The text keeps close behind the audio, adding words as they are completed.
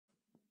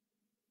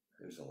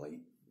How's the light?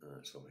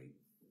 That's alright.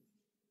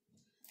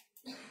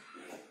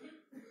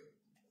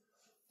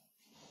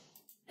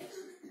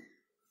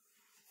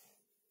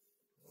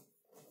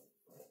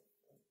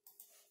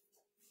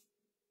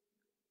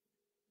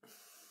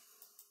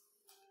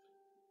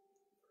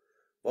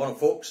 Morning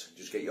folks,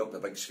 just get you up on the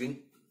big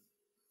screen.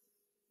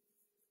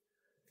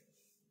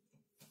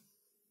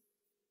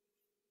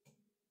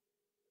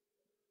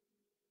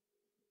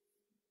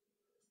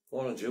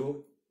 Morning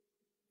Joe.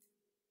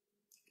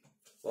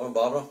 Morning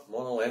Barbara.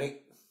 Morning Lenny.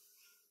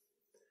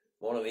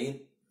 Morning Ian.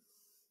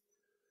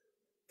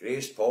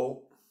 Grace,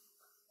 Paul.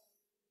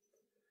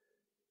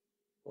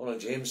 Morning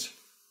James.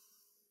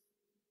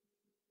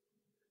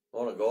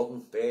 Morning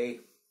Gordon, Betty.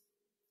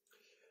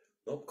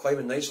 Nope,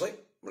 climbing nicely.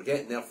 We're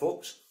getting there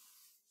folks.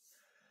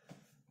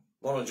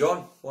 Morning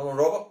John. Morning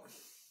Robert.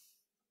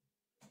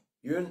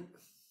 Ewan.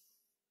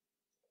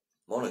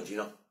 Morning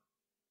Gina.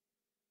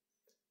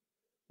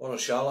 Morning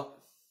Charlotte.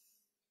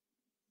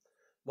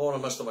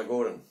 Morning Mr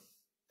McGoran.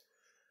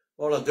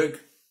 Morning Doug.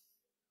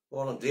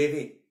 Morning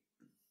Davy.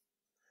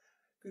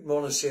 Good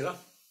morning Sarah.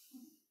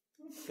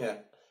 Yeah.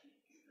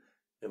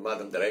 The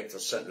Madam Director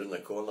sitting in the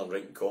corner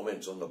writing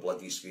comments on the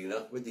bloody screen.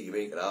 What do you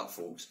make of that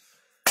folks?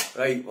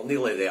 Right, we're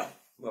nearly there.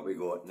 What we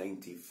got?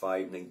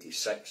 95,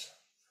 96.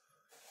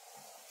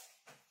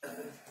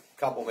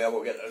 Couple more,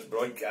 we'll get this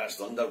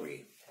broadcast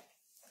underway.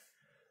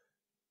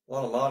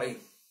 Morning Marty.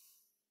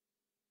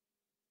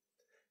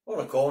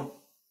 Morning Colin.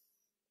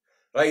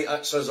 Right,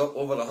 that says up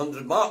over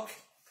 100 mark.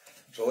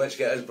 So let's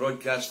get his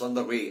broadcast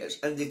underway. It's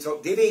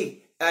Indytruck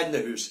Davy in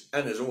the house,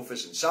 in his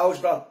office in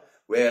Salisbury,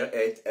 where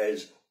it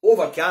is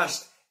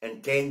overcast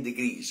and 10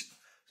 degrees.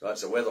 So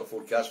that's the weather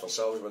forecast for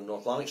Salisbury and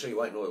North Lanarkshire. You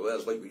want to know what the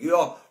weather's like where you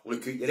are?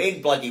 Look out, your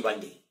ain't bloody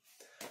windy.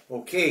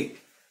 Okay,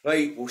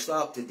 right, we'll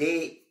start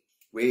today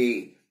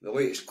with the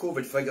latest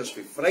COVID figures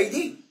for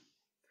Friday.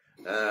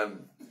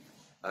 And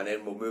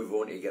then we'll move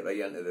on to get right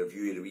into the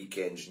review of the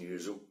weekend's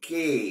news.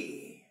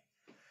 Okay.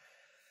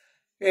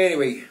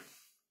 Anyway,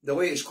 the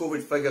latest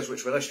COVID figures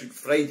which were issued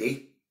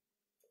Friday,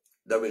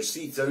 there was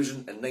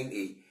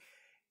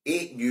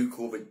 3,098 new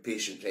COVID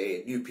patients,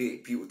 new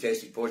people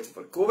tested positive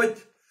for COVID.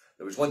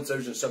 There was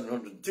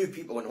 1,702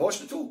 people in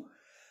hospital,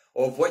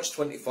 of which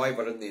 25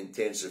 are in the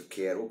intensive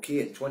care.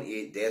 Okay, and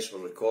 28 deaths were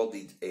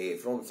recorded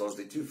from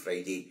Thursday to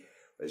Friday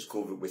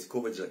with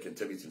COVID as a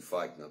contributing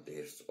factor in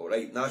deaths.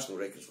 Alright, national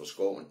records for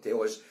Scotland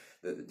tell us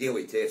that the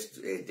daily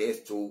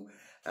death toll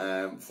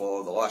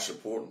for the last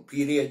reporting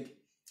period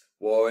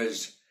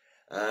was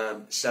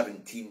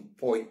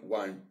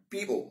 17.1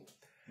 people,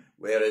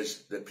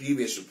 whereas the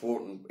previous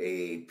reporting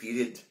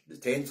period, the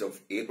 10th of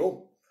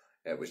April,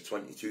 it was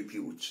 22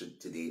 people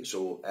today.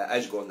 So it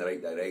is going the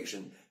right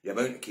direction. The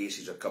amount of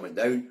cases are coming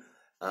down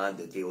and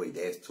the daily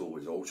death toll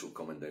is also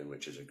coming down,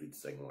 which is a good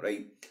thing,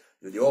 alright.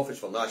 The Office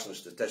for National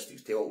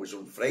Statistics tell us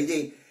on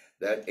Friday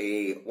that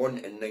 1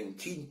 in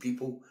 19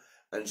 people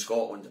in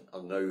Scotland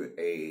are now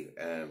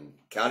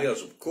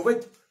carriers of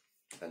COVID,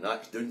 and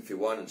that's down from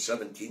 1 in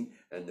 17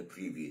 in the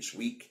previous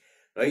week,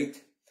 right?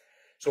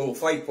 So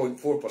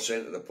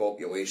 5.4% of the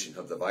population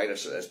have the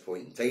virus at this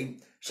point in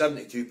time.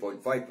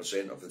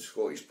 72.5% of the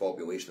Scottish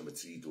population have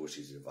 3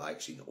 doses of the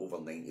vaccine, over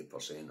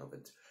 90% of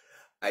it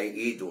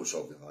a dose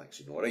of the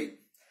vaccine, alright?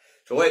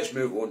 So let's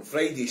move on.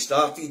 Friday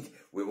started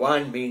with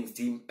one main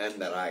theme in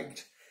the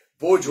rags.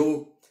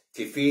 Bojo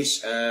to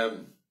face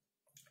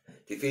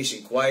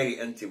inquiry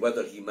into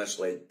whether he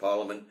misled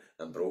Parliament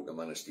and broke the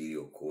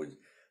ministerial code.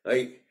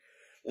 Right?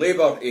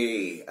 Labour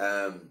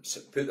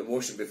put the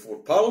motion before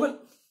Parliament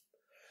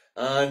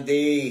and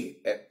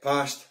it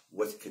passed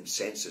with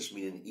consensus,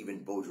 meaning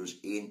even Bojo's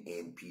own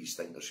MPs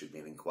think there should be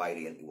an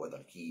inquiry into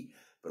whether he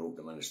broke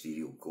the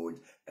ministerial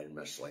code and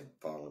misled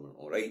Parliament.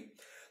 Alright?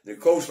 Now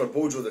calls for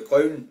Bojo the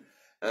Clown,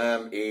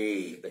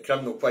 the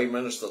criminal Prime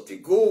Minister, to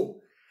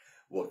go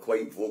were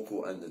quite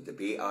vocal in the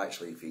debate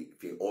actually for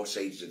all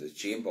sides of the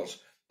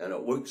chambers, and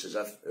it looks as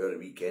if over the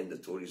weekend the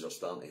Tories are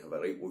starting to have a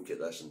right look at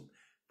this, and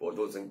I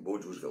don't think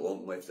Bojo's got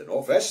long left in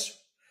office.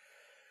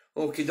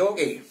 Okie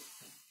dokie.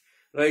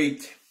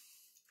 Right.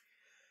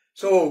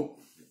 So,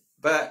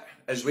 but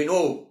as we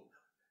know,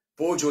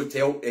 Bojo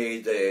told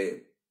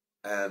the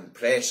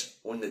press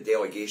on the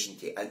delegation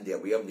to India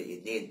we haven't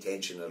had no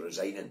intention of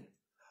resigning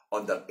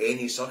under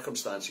any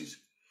circumstances.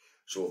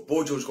 So if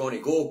Bojo's going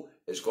to go,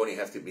 it's going to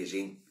have to be his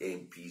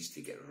MPs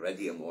to get rid of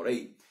him,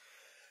 alright?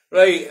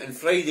 Right, and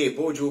Friday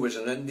Bojo was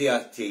in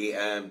India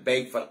to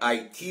beg for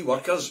IT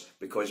workers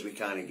because we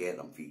can't get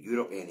them for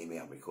Europe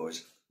anymore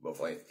because we've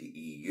left the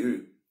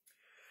EU.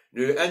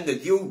 Now in the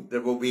deal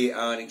there will be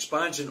an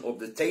expansion of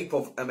the type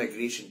of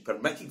immigration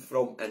permitted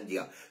from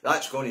India.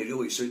 That's going to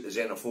really suit the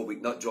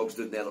xenophobic nutjobs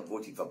down there that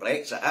voted for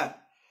Brexit, eh?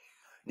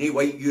 No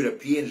white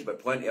Europeans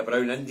but plenty of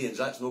brown Indians,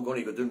 that's not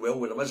going to go down well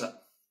with them, is it?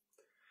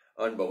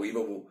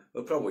 Unbelievable.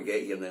 We'll probably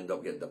get here and end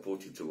up getting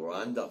deported to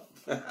Rwanda.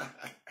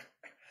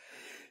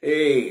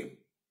 Hey.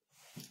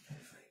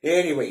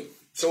 Anyway,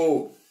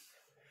 so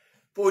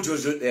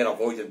Bojo's out there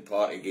avoiding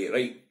Partygate,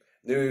 right?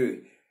 Now,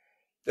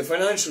 the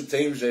Financial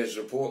Times is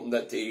reporting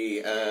that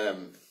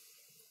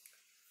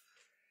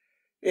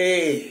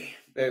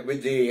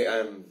Would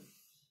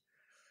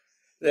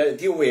the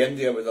deal with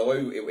India would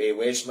allow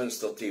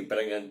Westminster to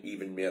bring in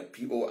even more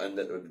people, and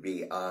that there would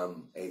be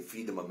a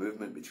freedom of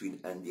movement between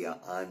India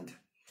and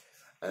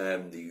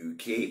the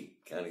UK.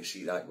 Can't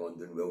see that going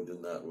down well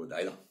down that road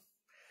either.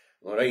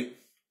 Alright.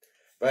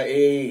 But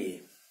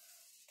the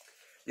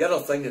other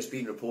thing that's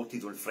been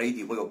reported on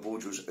Friday while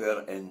Bojo's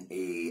out in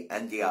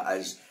India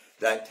is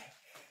that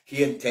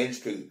he intends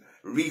to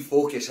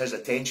refocus his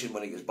attention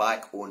when he gets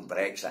back on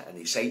Brexit, and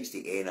he cites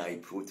the NI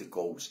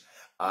protocols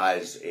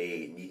as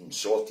needing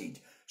sorted.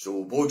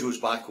 So Bojo's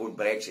back on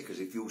Brexit because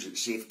he feels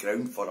it's safe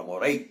ground for him,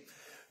 alright?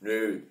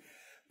 Now,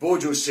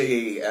 Bojo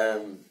says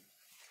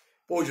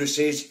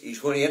he's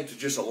going to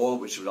introduce a law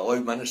which would allow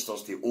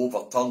ministers to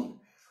overturn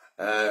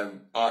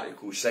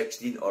Article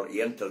 16 or to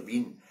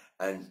intervene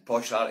and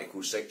push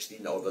Article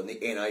 16 or the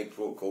NI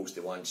protocols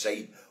to one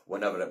side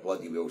whenever it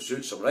bloody well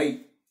suits him,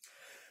 right?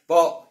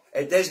 But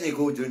it doesn't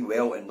go doing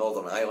well in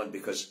Northern Ireland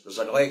because there's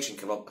an election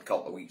coming up in a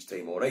couple of weeks'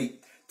 time, alright?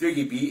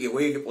 Dougie Beattie,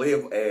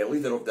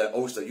 leader of the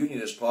Ulster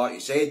Unionist Party,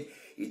 said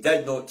he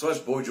did not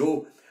trust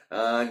Bojo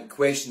and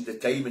questioned the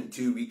time in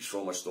 2 weeks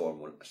from a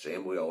Stormont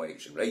Assembly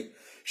election, right?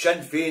 Sinn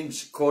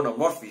Féin's Conor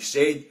Murphy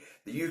said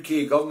the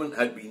UK government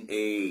had been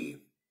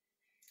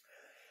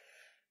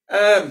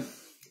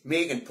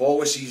making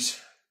policies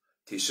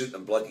to suit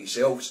them bloody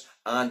selves,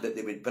 and that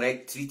they would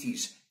break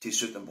treaties to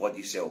suit them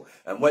bloody self.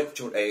 And what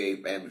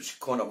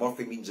Conor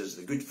Murphy means is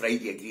the Good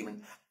Friday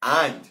Agreement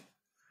and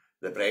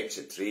the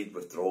Brexit trade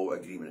withdrawal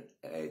agreement,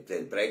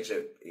 the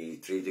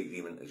Brexit trade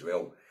agreement as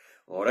well.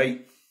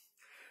 Alright.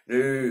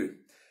 Now,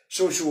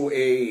 Social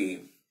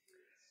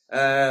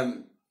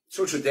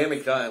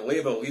Democrat and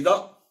Labour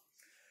leader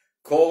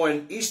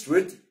Colin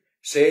Eastwood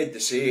said the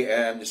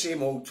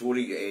same old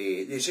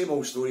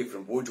story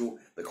from Bojo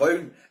the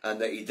clown,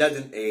 and that he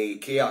didn't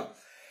care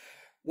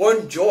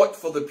one jot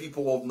for the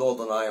people of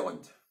Northern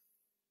Ireland.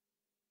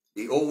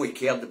 He only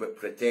cared about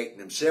protecting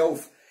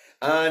himself.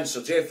 And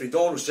Sir Geoffrey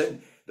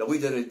Donaldson, the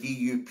leader of the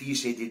DUP,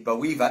 said he'd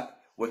believe it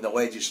when the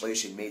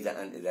legislation made it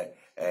into the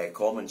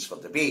Commons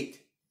for debate.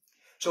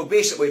 So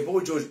basically,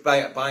 Bojo's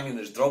banging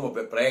his drum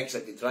about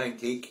Brexit to try and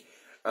take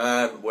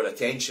more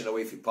attention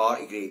away from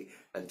Partygate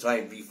and try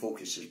and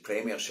refocus his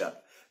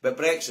premiership. But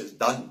Brexit's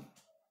done.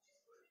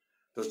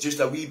 There's just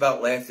a wee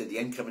bit left of the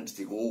increments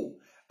to go,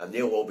 and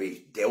they'll all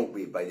be dealt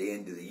with by the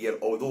end of the year,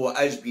 although it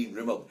is being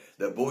rumoured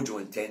that Bojo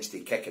intends to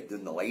kick it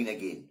down the line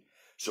again.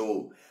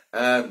 So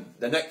the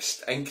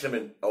next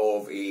increment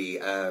of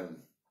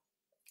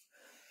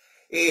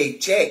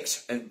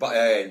checks and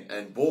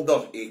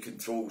border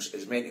controls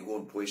is meant to go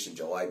in place in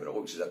July, but it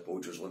looks as if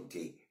Bojo's looking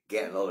to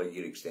get another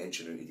year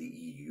extension out of the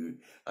EU.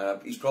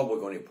 He's probably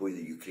going to play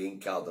the Ukraine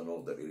card in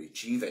order to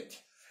achieve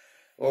it.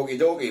 Okie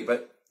dokie,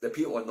 but the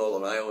people in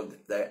Northern Ireland,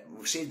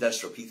 we've said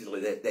this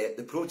repeatedly, that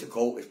the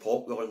protocol is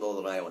popular in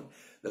Northern Ireland.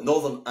 The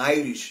Northern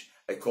Irish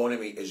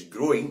economy is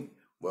growing,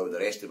 while the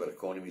rest of our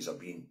economies are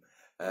being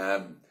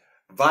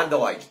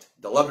vandalised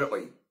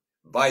deliberately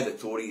by the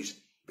Tories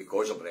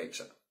because of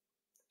Brexit.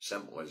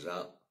 Simple as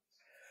that.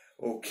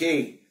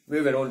 Okay,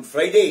 moving on.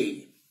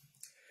 Friday,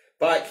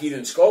 back here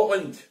in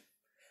Scotland,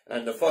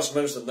 and the First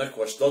Minister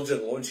Nicola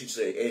Sturgeon launches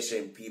the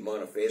SNP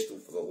manifesto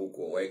for the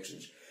local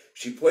elections.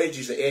 She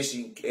pledges that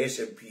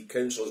SNP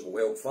councillors will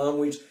help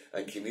families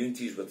and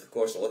communities with the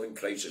cost of living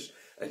crisis,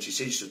 and she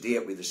says she'll do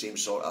it with the same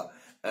sort of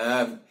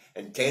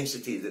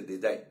intensity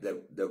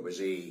that was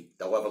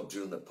delivered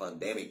during the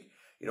pandemic.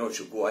 You know,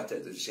 she'll go at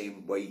it the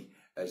same way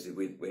as they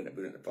went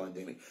about in the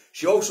pandemic.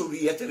 She also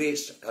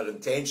reiterates her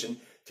intention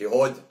to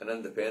hold an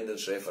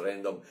independence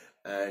referendum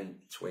in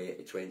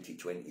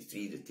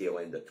 2023, the tail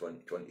end of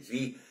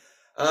 2023.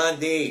 And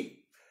the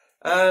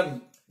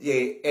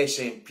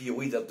SNP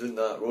leader down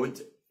that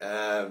road,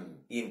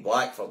 Ian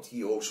Blackford,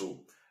 he also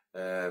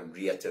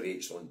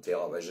reiterates on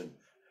television,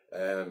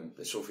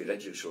 the Sophie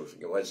Ridgell show, I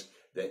think it was,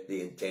 that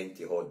they intend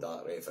to hold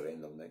that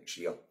referendum next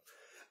year.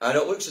 And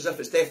it looks as if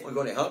it's definitely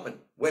going to happen.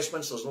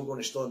 Westminster's not going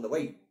to stand in the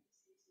way.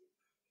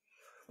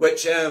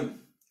 Which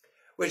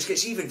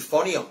gets even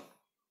funnier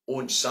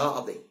on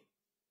Saturday.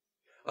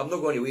 I'm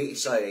not going to wait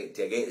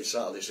to get to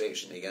Saturday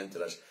section to get into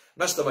this.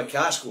 Mr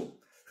McCaskill,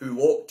 who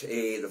walked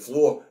the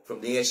floor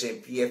from the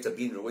SNP after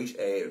being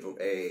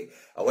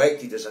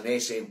elected as an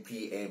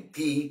SNP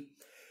MP,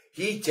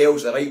 he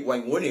tells the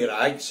right-wing loony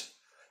rags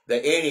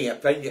that any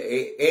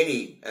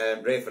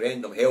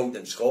referendum held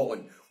in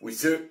Scotland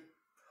without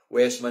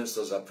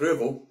Westminster's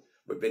approval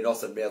would be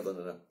nothing more than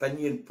an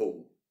opinion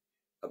poll.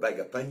 A big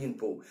opinion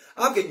poll.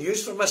 I've got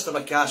news for Mr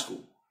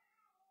McCaskill.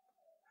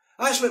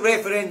 That's what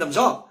referendums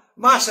are.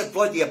 Massive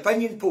bloody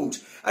opinion polls.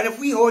 And if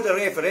we hold a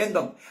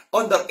referendum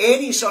under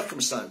any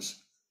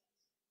circumstance,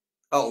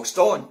 it'll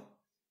stand.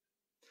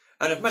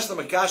 And if Mr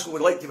McCaskill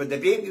would like to have a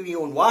debate with me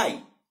on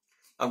why,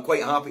 I'm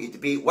quite happy to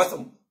debate with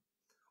him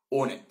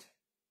on it.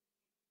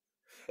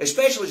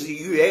 Especially as the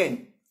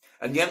UN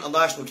and the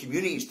international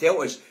communities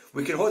tell us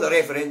we can hold a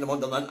referendum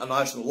under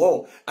international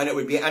law and it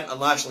would be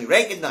internationally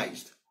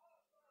recognised.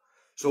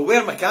 So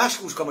where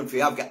McCaskill's coming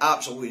from, I've got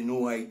absolutely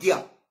no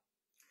idea.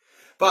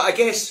 But I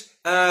guess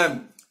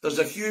there's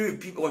a few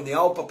people in the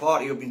Alpha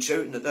Party who have been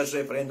shouting that this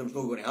referendum's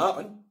not going to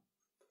happen.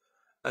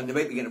 And they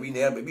might be getting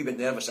a wee bit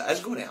nervous it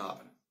is going to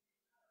happen.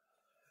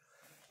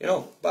 You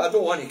know, but I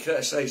don't want to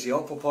criticise the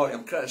Alpha Party.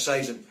 I'm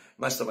criticising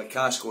Mr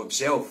McCaskill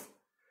himself.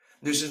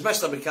 Now, since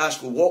Mr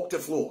McCaskill walked the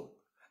floor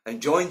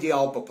and joined the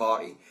Alpha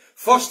Party,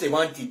 first they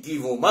wanted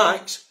Devo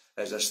Max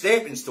as a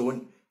stepping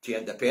stone to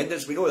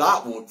independence. We know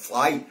that won't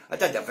fly. I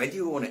did a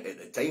video on it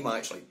at the time,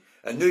 actually.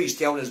 And now he's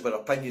telling us our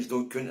opinions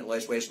don't count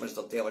unless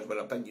Westminster tell us our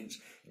opinions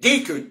they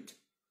couldn't.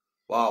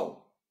 Wow.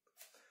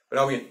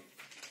 Brilliant.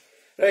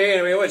 Right,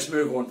 anyway, let's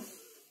move on.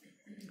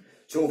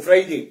 So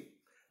Friday,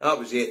 that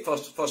was it.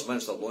 First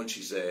Minister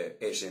launches the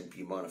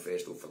SNP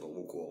manifesto for the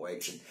local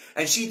election.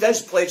 And she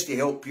does pledge to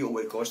help people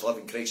with the cost of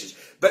living crisis.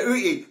 But out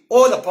of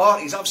all the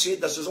parties, I've said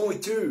this, there's only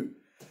two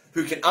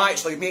who can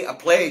actually make a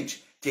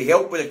pledge to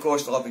help with the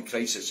cost of living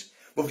crisis.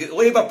 We've got the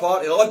Labour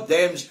Party, the Lib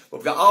Dems,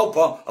 we've got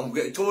Alpha, and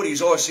we've got the Tories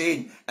all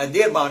saying in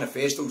their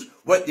manifestos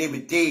what they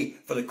would do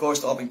for the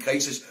cost of living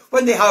crisis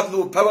when they have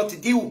no power to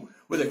deal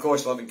with the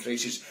cost of living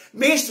crisis.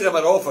 Most of them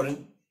are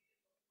offering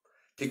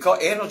to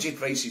cut energy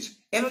prices.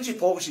 Energy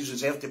policy is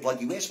reserved to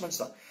bloody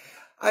Westminster.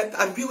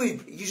 I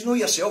really, you know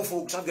yourself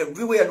folks, I've got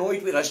really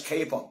annoyed with this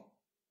caper.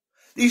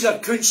 These are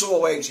council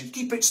elections.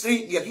 Keep it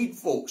straight in your head,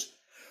 folks.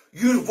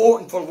 You're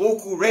voting for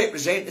local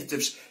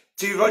representatives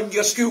to run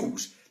your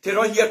schools, to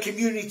run your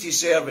community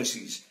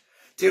services,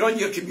 to run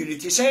your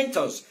community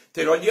centres,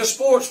 to run your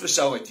sports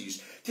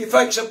facilities, to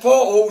fix the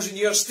potholes in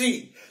your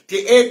street, to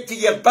empty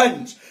your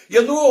bins.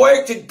 You're not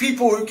electing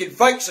people who can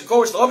fix the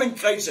cost of living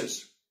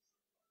crisis.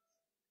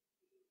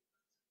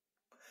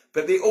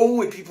 But the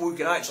only people who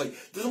can actually,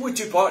 there's only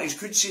two parties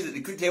could say that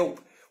they could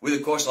help with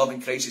the cost of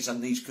living crisis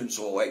in these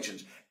council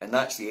elections, and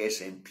that's the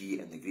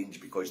SNP and the Greens,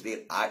 because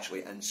they're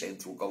actually in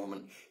central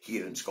government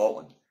here in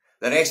Scotland.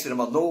 The rest of them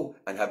are no,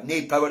 and have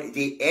no power to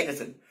do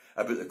anything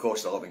about the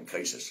cost of living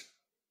crisis.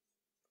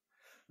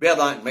 Bear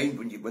that in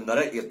mind when they're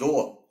at your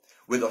door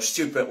with their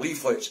stupid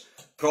leaflets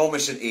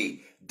promising to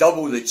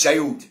double the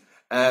child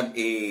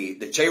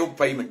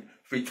payment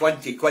from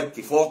 20 quid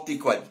to 40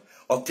 quid,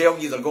 or telling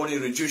you they're going to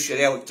reduce your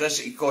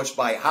electricity costs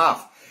by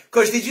half,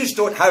 because they just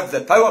don't have the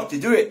power to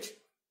do it.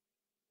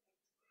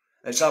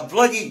 It's a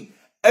bloody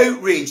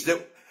outrage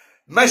that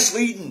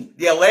misleading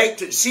the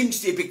electorate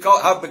seems to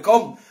have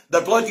become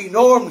the bloody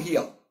norm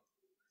here.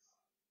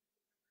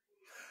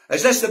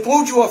 Is this the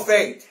Bojo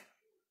effect?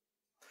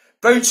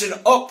 Bouncing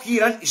up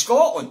here into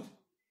Scotland?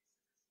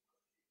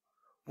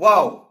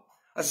 Wow.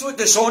 I thought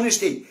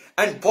dishonesty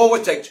in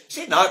politics,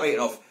 saying that right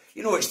enough,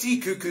 you know, it's three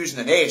cuckoos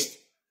in a nest.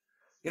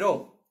 You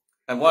know,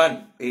 and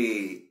one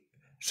a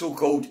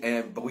so-called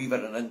believer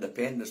in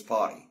independence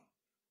party.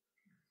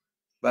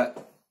 But,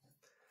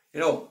 you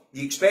know,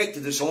 you expect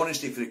the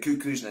dishonesty for the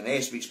cuckoos in the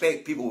nest. We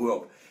expect people who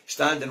are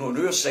standing on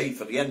our side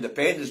for the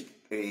independence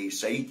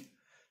side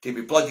to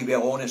be bloody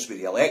well honest with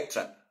the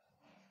electorate.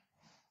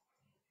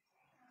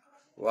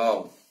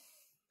 Wow.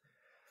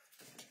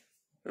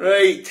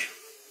 Right.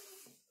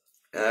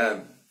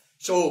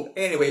 So,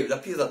 anyway, it would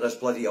appear that this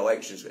bloody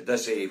elections,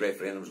 this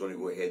referendum is going to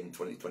go ahead in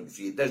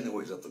 2023. It doesn't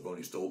look as if they're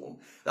going to stop them.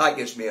 That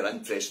gets more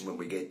interesting when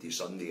we get to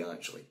Sunday,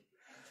 actually.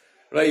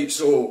 Right,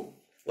 so,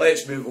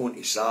 let's move on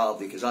to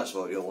Saturday, because that's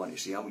what I really want to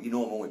say. You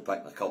know I'm only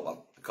picking a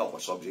couple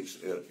of subjects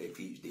for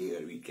each day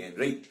or weekend.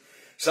 Right,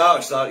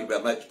 Saturday started with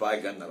a mixed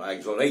bag in the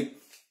rags, alright.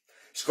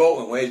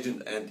 Scotland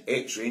legend and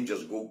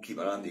ex-Rangers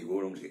goalkeeper Andy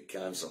Goram's got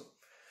cancer.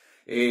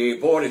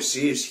 Boris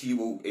says he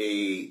will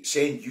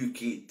send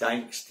UK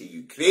tanks to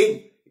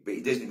Ukraine, but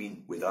he doesn't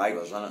mean with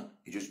drivers in it,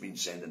 he just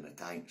means sending the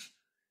tanks.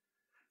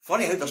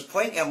 Funny how there's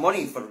plenty of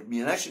money for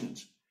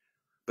munitions,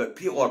 but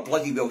people are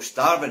bloody well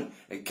starving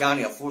and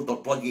can't afford their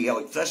bloody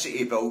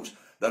electricity bills,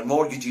 their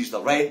mortgages,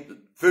 their rent,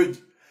 food,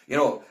 you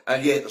know,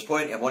 and yet there's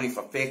plenty of money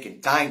for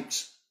fecking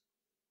tanks.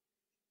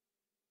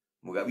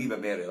 We'll get a wee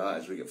bit more of that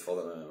as we get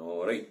further in,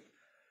 alright.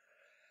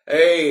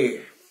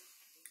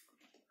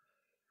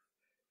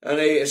 And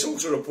it's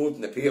also reported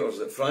in the papers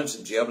that France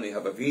and Germany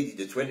have evaded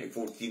the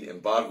 2014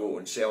 embargo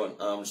on selling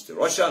arms to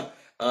Russia,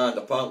 and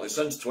apparently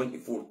since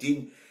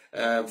 2014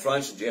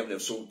 France and Germany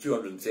have sold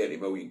 230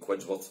 million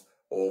quid worth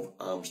of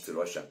arms to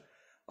Russia.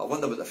 I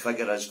wonder what the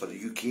figure is for the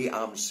UK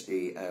arms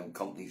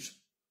companies.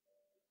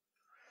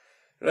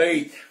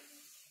 Right.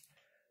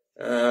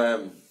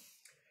 And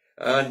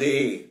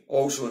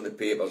also in the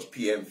papers,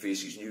 PM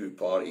faces new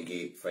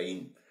Partygate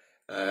fine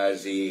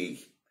as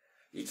he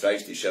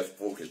tries to shift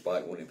focus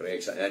back on the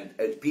Brexit, and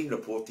it's been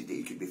reported that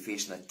he could be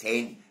facing a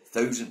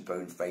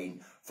 £10,000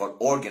 fine for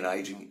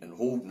organising and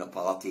holding a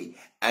party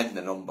in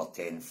the number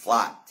 10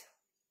 flat.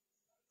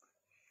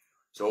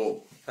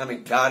 So him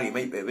and Carrie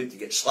might be about to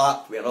get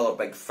slapped with another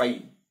big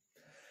fine.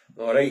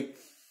 Alright.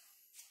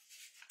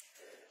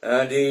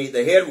 And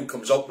the Herald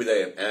comes up with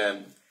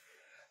a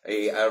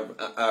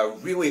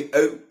really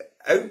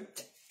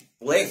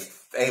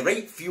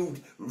right field,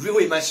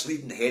 really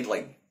misleading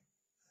headline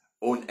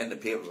in the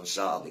papers on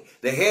Saturday.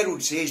 The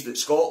Herald says that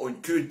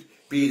Scotland could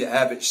be to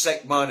have its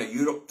sick man of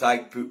Europe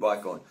tag put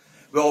back on.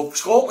 well,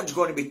 Scotland's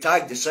going to be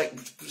tagged the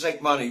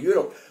sick man of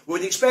Europe.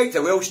 We'd expect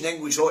the Welsh and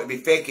English ought to be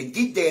feck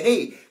indeed then,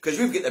 eh? Because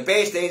we've got the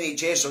best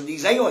NHS on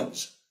these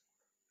islands.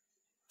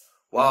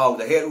 Wow,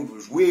 the Herald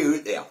was way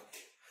out there.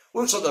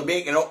 Looks like they're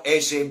making up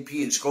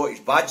SNP and Scottish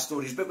bad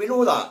stories, but we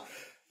know that.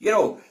 You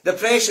know, the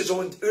press is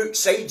owned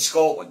outside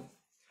Scotland,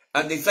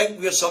 and they think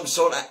we're some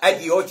sort of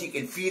idiotic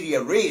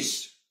inferior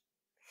race.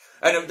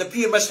 And if the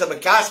poor Mr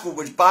McCaskill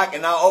was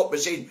backing that up by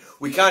saying,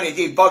 we can't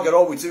do bugger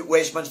all without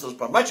Westminster's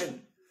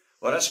permission,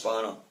 what a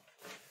spanner.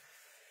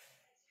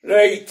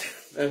 Right,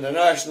 and the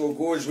National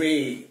goes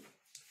with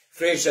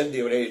fresh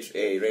India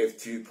Rev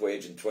 2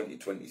 pledge in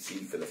 2023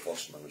 for the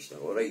First Minister.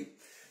 Alright,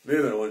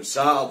 moving on,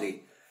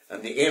 Saturday,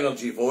 and the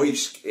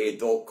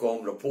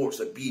energyvoice.com reports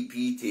that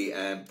BP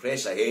to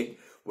press ahead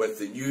with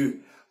the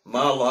new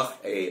Marloch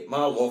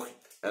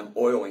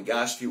oil and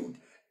gas field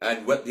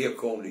and what they're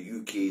calling the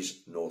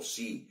UK's North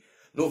Sea.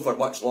 No for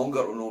much longer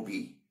it will no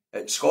be.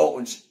 It's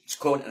Scotland's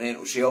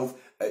continental shelf,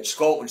 it's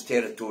Scotland's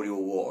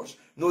territorial waters,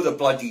 no the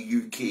bloody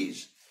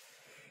UK's.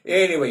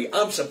 Anyway,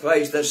 I'm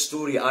surprised this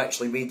story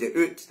actually made it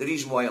out. The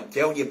reason why I'm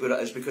telling you about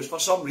it is because for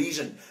some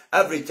reason,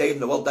 every time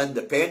the word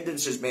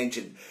independence is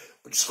mentioned,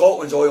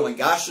 Scotland's oil and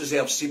gas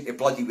reserves seem to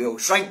bloody well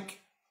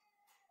shrink.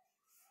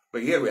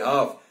 But here we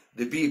have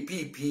the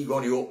BP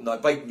going to open a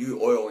big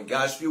new oil and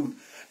gas field.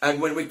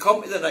 And when we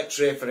come to the next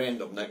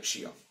referendum next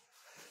year,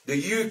 the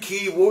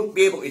UK won't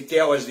be able to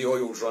tell us the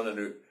oil's running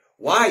out.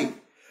 Why?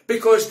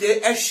 Because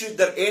they issued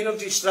their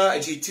energy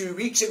strategy 2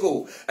 weeks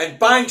ago, and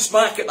bang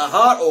smack at the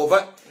heart of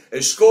it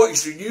is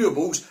Scottish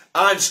renewables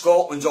and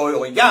Scotland's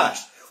oil and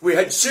gas. We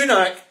had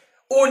Sunak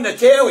on the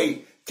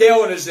telly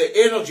telling us the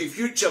energy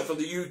future for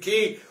the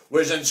UK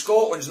was in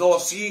Scotland's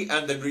North Sea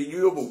and in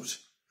renewables.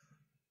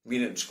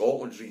 Meaning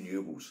Scotland's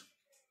renewables.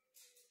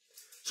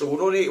 So we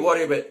don't need to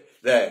worry about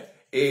the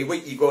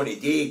what you going to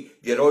do,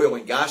 your oil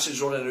and gas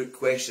is running out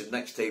question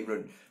next time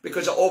round.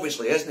 Because it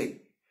obviously isn't.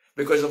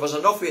 Because if there's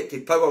enough of it to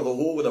power the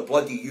whole of the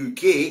bloody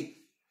UK,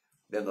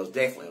 then there's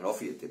definitely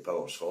enough of it to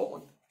power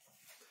Scotland.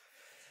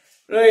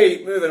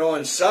 Right, moving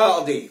on,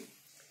 Saturday.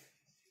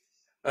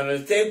 An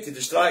attempt to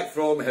distract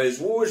from his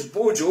woes,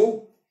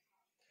 Bojo,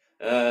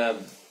 as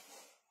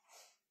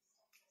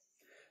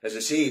I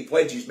say, he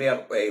pledges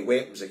more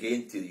weapons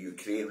again to the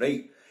Ukraine,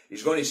 right?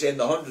 He's going to send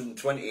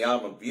 120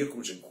 armoured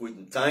vehicles,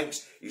 including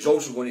tanks. He's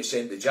also going to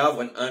send the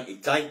Javelin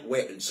anti-tank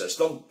weapon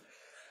system.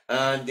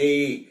 And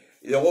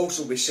they'll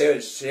also be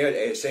sending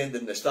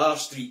the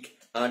Starstreak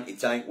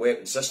anti-tank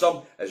weapon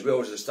system, as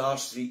well as the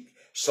Starstreak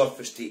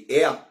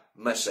surface-to-air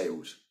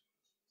missiles.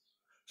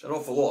 It's an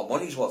awful lot of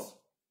money's worth.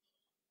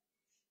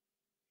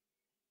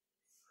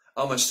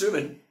 I'm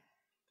assuming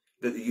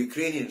that the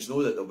Ukrainians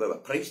know that there'll be a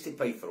price to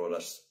pay for all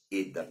this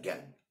aid they're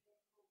getting.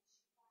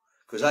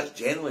 Because that's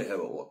generally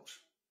how it works.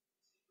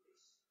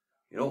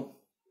 You know,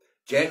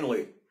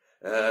 generally,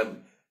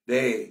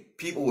 the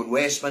people in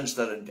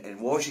Westminster and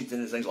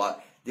Washington and things like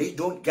that, they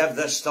don't give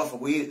this stuff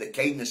away at the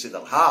kindness of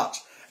their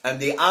hearts. And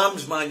the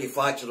arms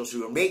manufacturers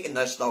who are making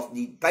this stuff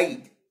need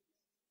paid.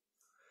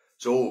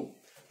 So,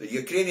 the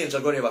Ukrainians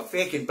are going to have a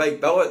fucking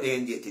big bill at the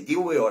end of it to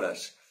deal with all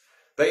this.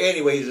 But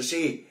anyway, as I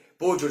say,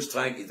 Bojo's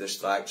trying to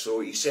distract,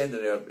 so he's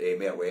sending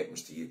more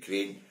weapons to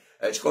Ukraine.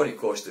 It's going to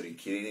cost the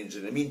Ukrainians.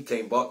 In the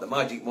meantime, but the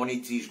magic money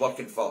tree's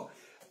working for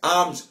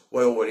arms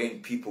while we're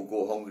in people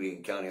go hungry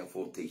and can't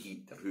afford to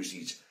heat their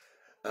houses.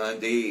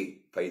 And they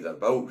pay their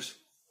bills.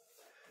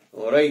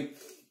 Alright.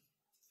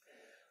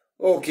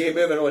 Okay,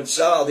 moving on,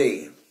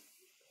 Saturday.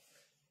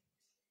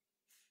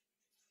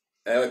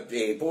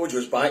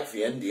 Bojo's back for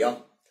India,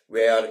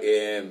 where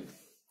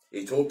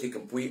he'd hoped to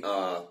complete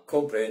a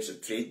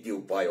comprehensive trade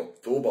deal by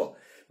October.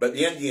 But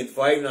the Indian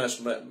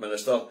Finance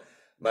Minister,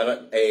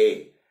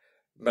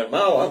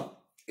 Nirmala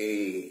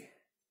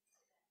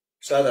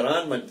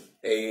Sitharaman,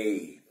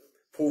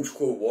 pulls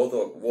cold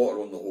water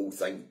on the whole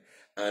thing,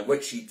 and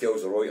what she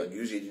tells the Reuters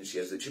news agency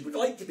is that she would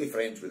like to be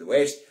friends with the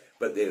West,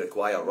 but they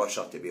require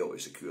Russia to be able to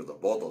secure their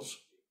borders.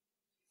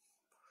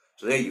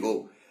 So there you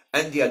go.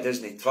 India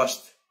doesn't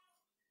trust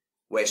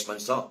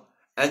Westminster,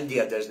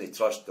 India doesn't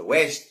trust the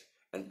West,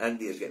 and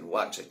India's getting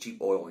whacks of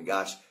cheap oil and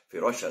gas for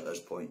Russia at this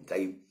point in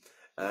time.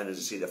 And as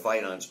I say, the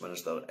Finance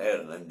Minister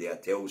in India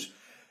tells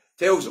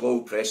the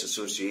World Press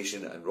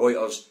Association and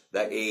Reuters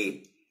that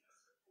they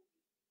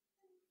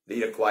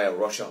require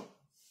Russia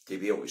to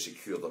be able to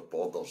secure their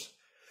borders.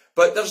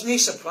 But there's no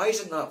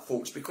surprise in that,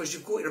 folks, because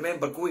you've got to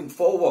remember, going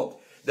forward,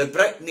 the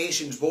BRIC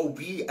nations will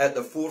be at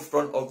the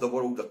forefront of the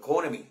world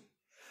economy.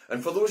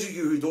 And for those of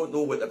you who don't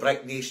know what the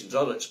BRIC nations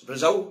are, it's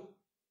Brazil,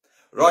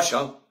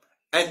 Russia,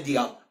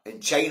 India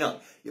and China.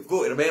 You've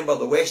got to remember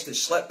the West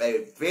has slipped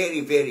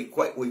very, very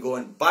quickly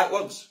going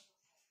backwards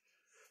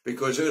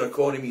because our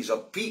economies are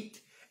peaked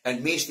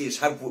and most of us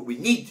have what we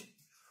need,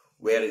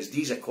 whereas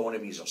these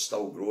economies are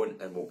still growing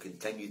and will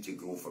continue to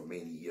grow for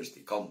many years to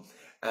come.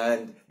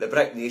 And the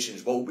BRIC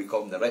nations will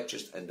become the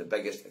richest and the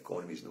biggest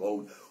economies in the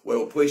world,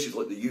 while places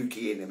like the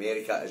UK and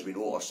America, as we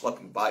know, are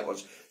slipping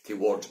backwards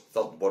towards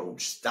third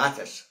world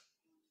status.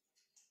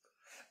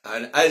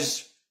 And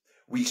as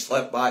we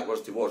slip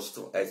backwards towards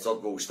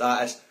third world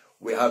status,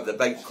 We have the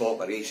big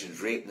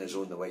corporations raping us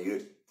on the way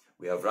out.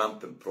 We have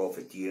rampant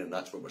profiteering, and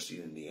that's what we're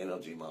seeing in the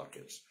energy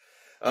markets.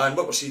 And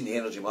what we're seeing in the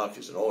energy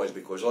markets and all is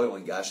because oil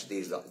and gas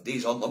days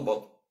are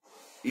numbered,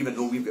 even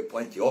though we've got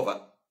plenty of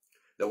it.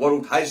 The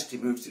world has to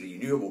move to the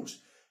renewables,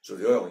 so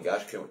the oil and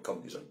gas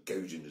companies are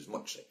gouging as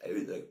much out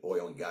of the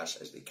oil and gas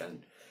as they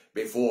can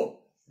before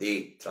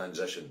they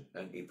transition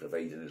into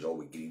providing us all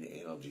with green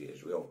energy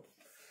as well.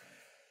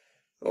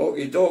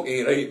 Okie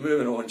dokie, right,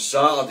 moving on.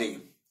 Saturday,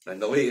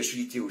 and the latest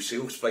retail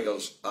sales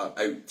figures are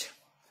out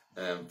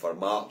for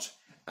March,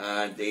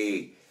 and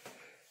the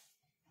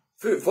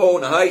footfall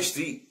on the high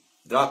street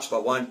drops by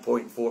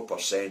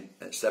 1.4%.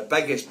 It's the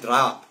biggest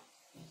drop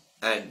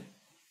in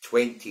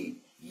 20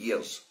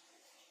 years.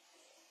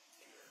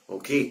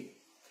 Okay,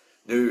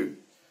 now,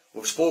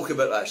 we've spoken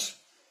about this.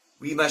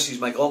 Wee Mrs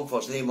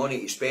McGlumpher's no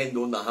money to spend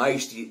on the high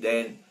street,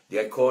 then the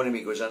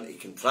economy goes into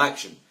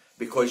contraction,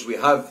 because we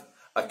have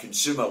a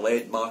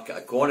consumer-led market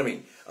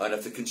economy, and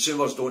if the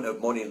consumers don't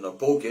have money in their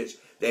pockets,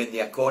 then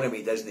the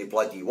economy doesn't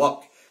bloody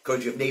work,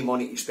 because you've no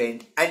money to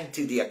spend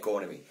into the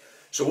economy.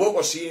 So what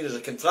we're seeing is a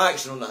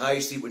contraction on the high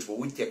street, which will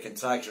lead to a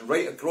contraction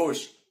right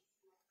across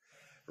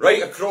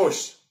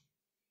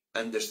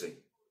industry.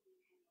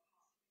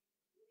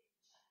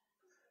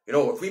 You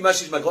know, if Wee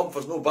Mrs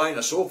McGlumpher's not buying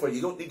a sofa,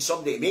 you don't need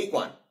somebody to make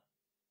one.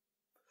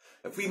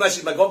 If Wee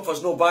Mrs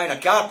McGlumpher's not buying a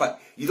carpet,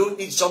 you don't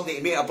need somebody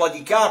to make a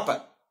bloody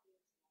carpet.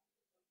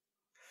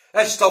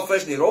 This stuff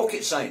isn't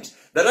rocket science.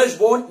 There is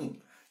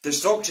wanton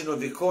destruction of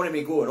the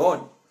economy going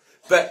on.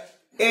 But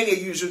any of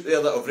you out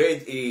there that have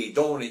read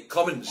Dominic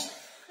Cummings'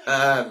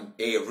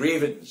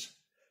 Ravens,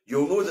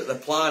 you'll know that the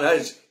plan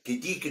is to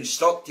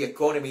deconstruct the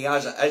economy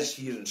as it is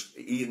here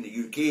in the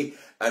UK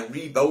and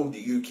rebuild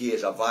the UK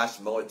as a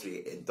vast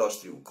military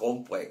industrial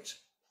complex.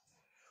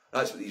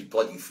 That's what these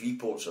bloody free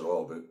ports are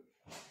all about.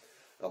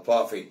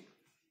 Apart from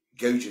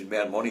gouging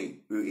more money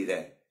out of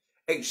the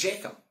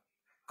exchequer,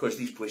 because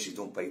these places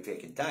don't pay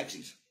fucking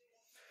taxes.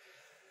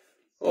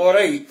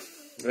 Alright,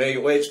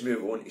 right, let's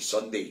move on to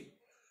Sunday,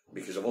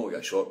 because I've only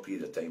got a short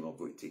period of time. I've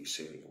got to take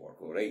Sarah to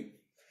work, alright?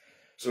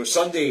 So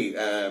Sunday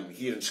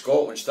here in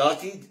Scotland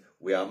started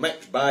with a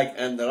mixed bag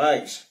in the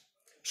rags.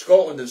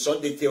 Scotland on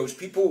Sunday tells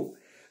people,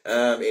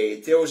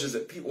 tells us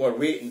that people are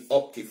waiting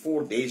up to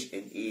 4 days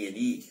in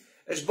A&E.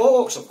 It's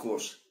bollocks, of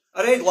course.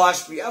 I read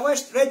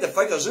the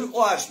figures out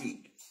last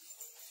week.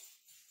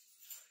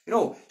 You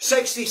know,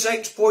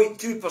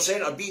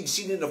 66.2% are being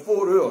seen in the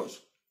 4 hours.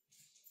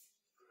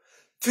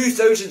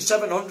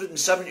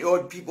 2,770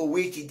 odd people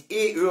waited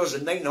 8 hours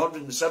and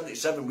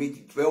 977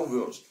 waited 12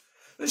 hours.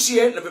 Let's see,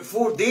 it in about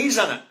 4 days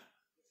in it.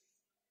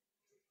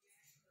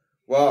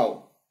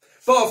 Wow.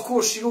 But of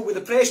course, you know, with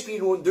the press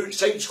being owned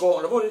outside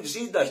Scotland, I've already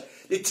said this,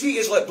 they treat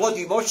us like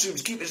bloody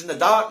mushrooms, keep us in the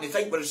dark, and they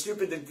think we're a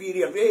stupid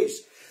inferior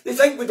race. They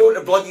think we don't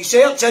have bloody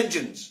search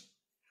engines.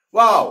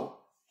 Wow.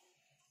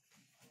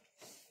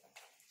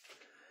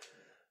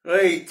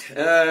 Right,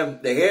 the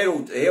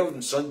Herald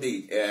on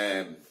Sunday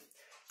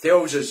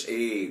tells us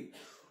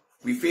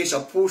we face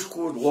a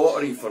postcode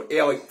lottery for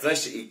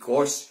electricity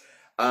costs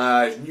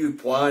as new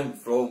plan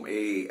from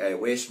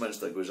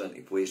Westminster goes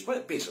into place.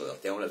 But basically they're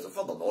telling us the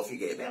further north you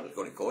get, the better it's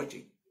going to cost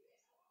you.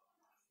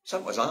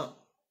 Simple as that.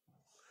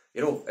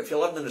 You know, if you're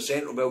living in the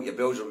central belt, your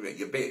bills will be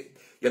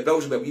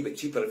a wee bit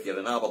cheaper if you're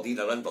in Aberdeen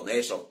or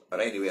Inverness or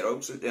anywhere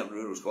else out there in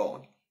rural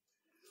Scotland.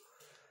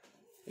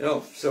 You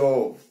know,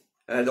 so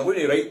the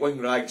only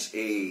right-wing rags,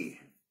 the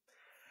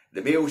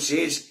Mail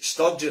says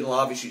Sturgeon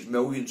lavishes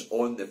millions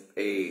on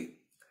the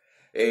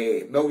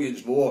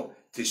millions more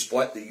to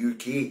split the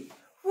UK.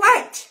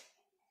 What?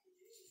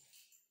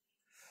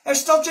 If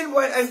Sturgeon,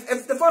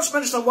 if the First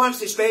Minister wants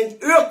to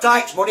spend our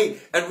tax money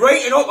and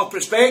writing up a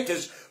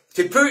prospectus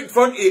to put in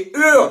front of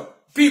our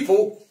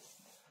people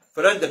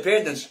for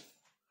independence,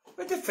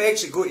 what the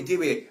fuck's it got to do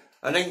with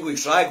an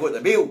English rag like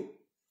the Mail?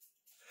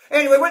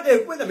 Anyway, what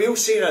the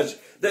Mail's saying is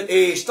that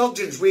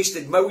Sturgeon's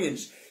wasted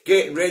millions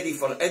getting ready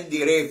for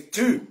Indytruck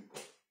 2.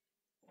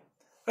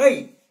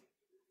 Right.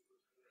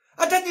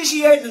 I didn't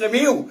see anything in the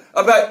Mail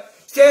about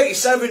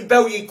 37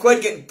 billion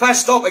quid getting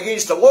pissed up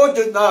against the law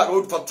down that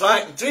road for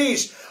track and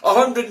trace,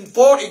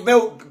 140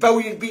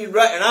 billion being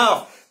written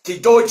off to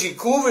dodgy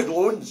COVID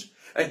loans,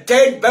 and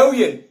 10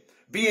 billion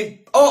being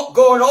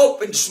gone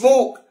up in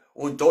smoke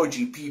on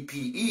dodgy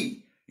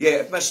PPE.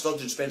 Yeah, if Miss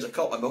Sturgeon spends a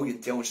couple of million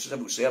telling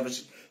civil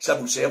servants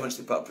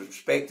to put a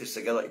prospectus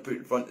together to put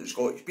in front of the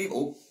Scottish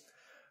people,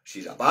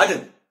 she's a bad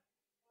one.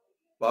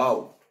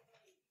 Wow.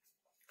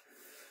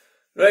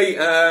 Right,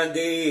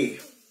 and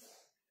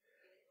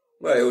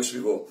what else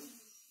we got?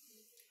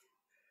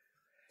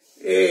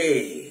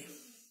 The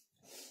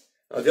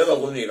other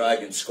lonely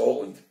rag in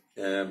Scotland,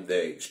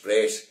 the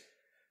Express,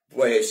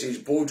 well, it says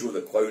Bojo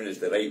the Clown is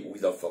the right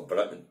leader for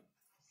Britain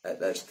at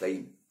this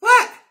time.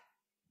 What?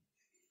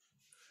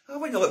 I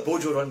wouldn't let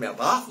Bojo run me a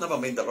bath, never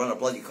mind to run a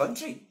bloody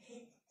country.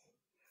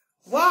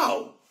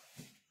 Wow.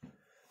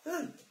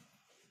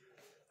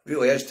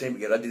 Really is time to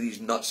get rid of these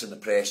nuts in the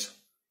press.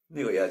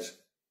 Really is.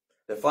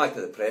 The fact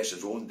that the press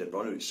is owned and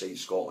run outside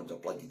Scotland is a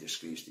bloody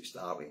disgrace to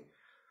start with.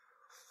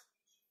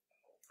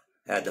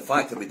 the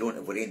fact that we don't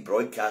have our own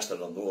broadcaster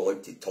and are not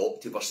allowed to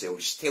talk to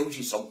ourselves tells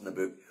you something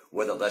about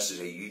whether this is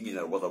a union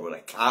or whether we're a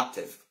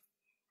captive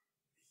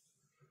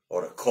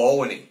or a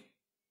colony.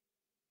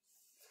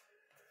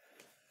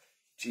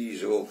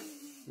 Jeez, oh,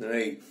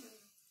 right.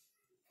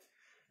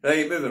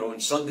 Right, moving on.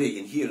 Sunday,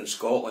 and here in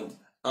Scotland,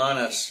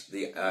 Annas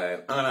the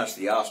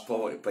arse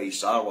poverty pie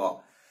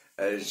Sarwar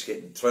is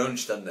getting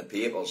trounced in the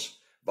papers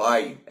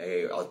by,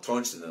 or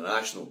trounced in the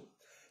National,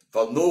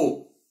 for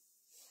no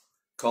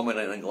coming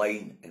in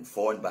line and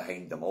falling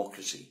behind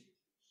democracy.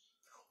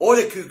 All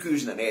the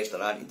cuckoos in the nest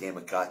are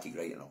anti-democratic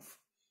right enough.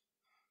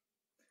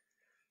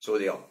 So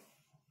they are.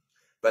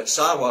 But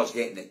Sarwar's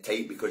getting it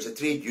tight because the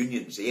trade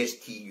unions, the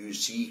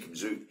STUC,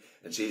 comes out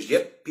and says,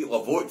 yep, people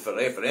are voting for a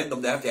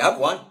referendum, they have to have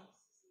one.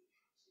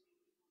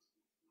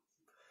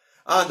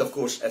 And of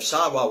course, if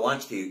Sarwar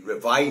wants to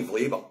revive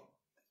Labour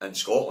in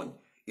Scotland,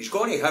 he's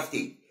going to have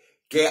to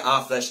get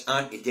off this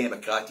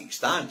anti-democratic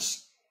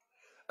stance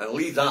and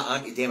leave that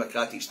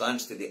anti-democratic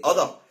stance to the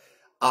other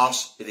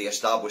arse of the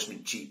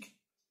establishment cheek,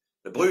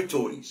 the blue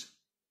Tories.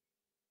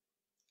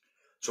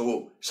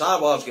 So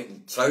Sarwar's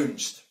getting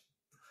trounced.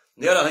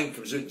 And the other thing that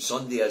comes out on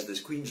Sunday is this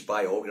Queen's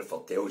biographer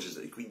tells us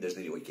that the Queen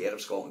doesn't really care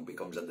if Scotland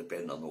becomes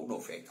independent or no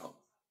affect her.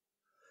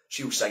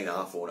 She'll sign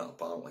off on it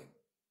apparently.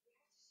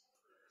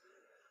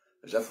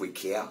 As if we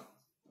care.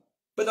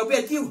 But there'll be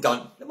a deal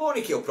done. The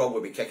monarchy will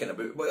probably be kicking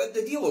about. But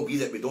the deal will be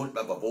that we don't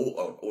have a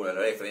vote or a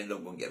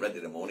referendum and get rid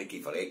of the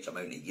monarchy for X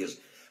amount of years.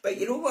 But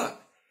you know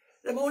what?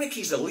 The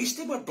monarchy's the least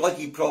of our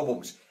bloody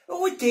problems.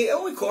 It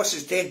only costs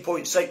us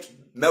 10.6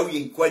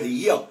 million quid a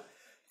year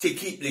to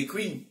keep the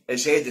Queen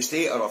as head of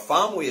state or her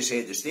family as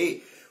head of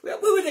state.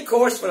 What would it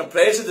cost for a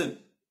president?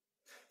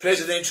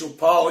 Presidential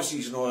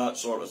policies and all that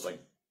sort of thing.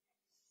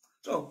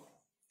 So,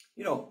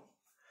 you know,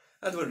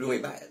 I don't really,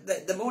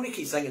 the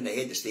monarchy thing and the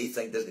head of state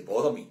thing doesn't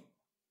bother me.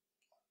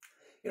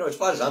 You know, as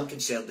far as I'm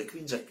concerned, the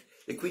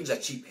Queen's a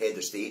cheap head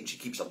of state and she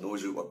keeps her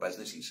nose out of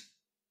businesses.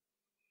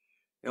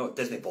 You know, it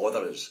doesn't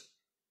bother us.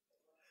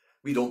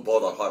 We don't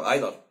bother her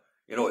either.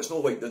 You know, it's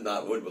not like doing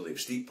that road where they have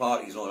street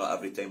parties and all that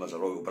every time there's a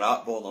royal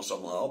brat born or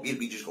something like that. Here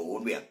we just go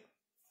on with it.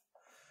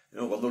 You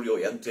know, we're not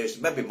really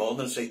interested. Maybe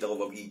Morningside will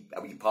have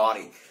a wee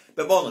party.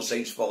 But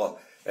Morningside's full of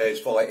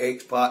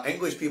expat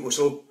English people,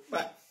 so,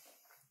 but,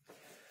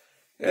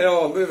 you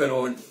know, moving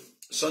on.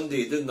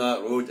 Sunday, down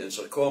that road, and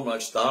Sir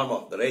Cormac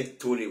Starmer, the Red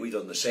Tory leader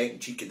on the second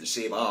cheek of the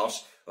same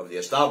arse of the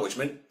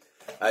establishment,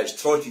 has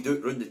trotted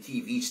out round the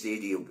TV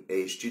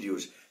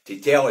studios to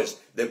tell us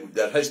that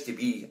there has to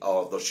be,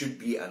 or there should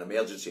be, an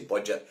emergency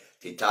budget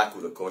to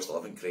tackle the cost of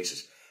living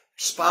crisis.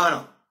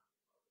 Spanner.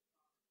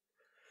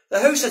 The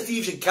House of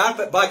Thieves and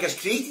Carpetbaggers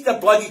created a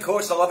bloody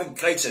cost of living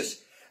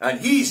crisis, and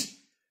he's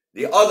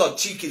the other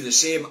cheek of the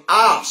same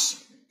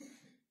arse.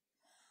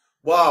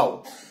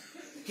 Wow.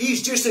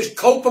 He's just as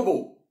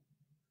culpable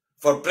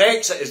for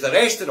Brexit as the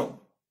rest of them.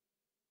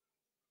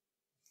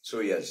 So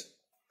he is.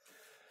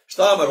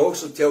 Starmer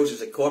also tells us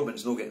that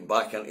Corbyn's not getting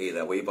back into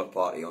the Labour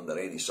Party under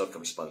any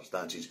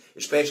circumstances,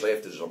 especially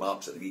after his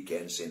remarks at the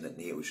weekend saying that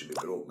NATO should be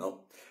broken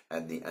up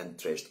in the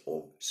interest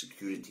of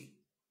security.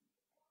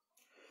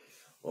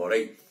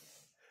 Alright.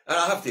 And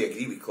I have to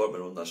agree with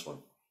Corbyn on this one.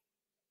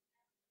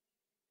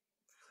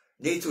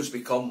 NATO's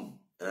become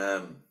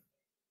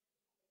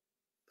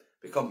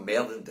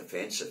merding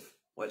defensive.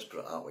 Let's put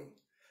it that way.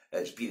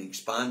 It's been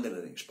expanding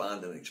and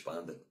expanding and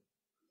expanding.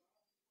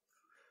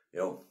 You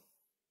know,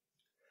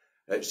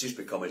 it's just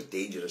become as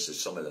dangerous as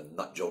some of the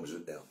nut jobs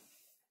out there.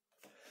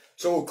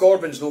 So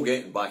Corbyn's not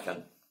getting back in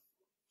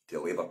to the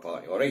Labour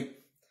Party, alright?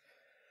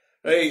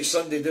 Right,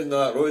 Sunday down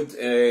that road,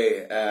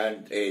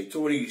 and the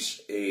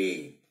Tories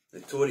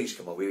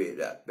come away with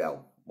that,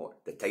 well,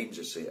 what the Times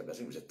is saying, I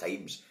think it was the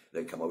Times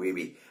that come away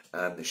with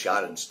the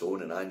Sharon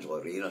Stone and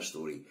Angela Rayner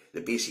story,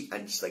 the Basic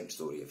Instinct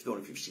story. I don't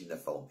know if you've seen the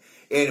film.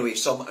 Anyway,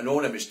 some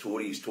anonymous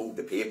Tories told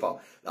the paper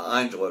that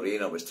Angela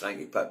Rayner was trying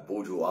to put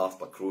Bojo off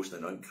by crossing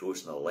and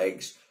uncrossing her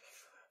legs,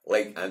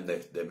 like in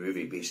the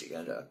movie Basic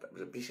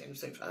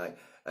Instinct,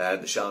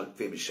 the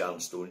famous Sharon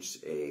Stone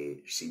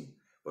scene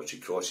where she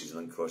crosses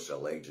and uncrosses her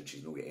legs and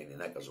she's not getting any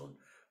knickers on.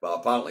 But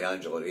apparently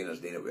Angela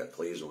Rayner's doing it with her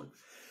clothes on.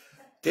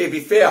 To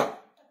be fair,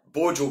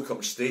 Bojo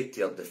comes straight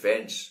to her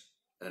defence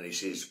and he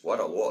says,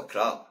 what a lot of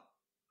crap.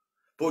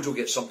 Bojo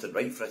gets something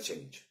right for a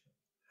change.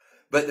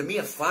 But the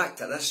mere fact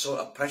that this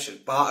sort of pish is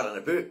battering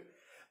about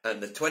in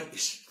the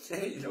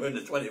 20s, you know, in the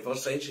 21st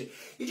century,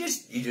 you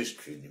just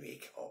couldn't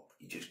make it up.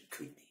 You just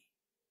couldn't.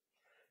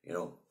 You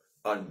know,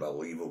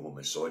 unbelievable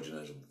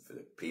misogynism for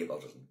the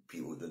papers and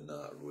people down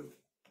that road.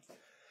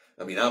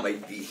 I mean, I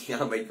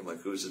might come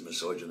across as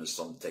misogynist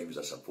sometimes,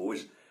 I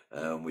suppose,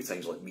 with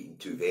things like meeting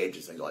two veg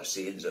and things like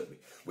sayings that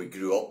we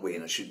grew up with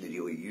and I shouldn't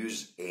really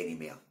use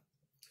anymore.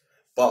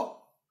 But,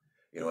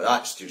 you know,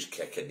 that's just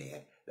kicking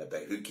the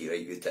bit hooky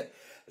right out it.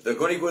 If they're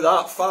going to go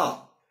that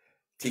far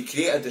to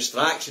create a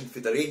distraction for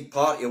their own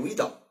party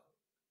leader,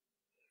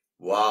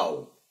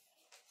 wow.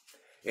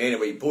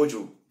 Anyway,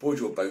 Bojo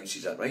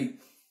bounces it, right?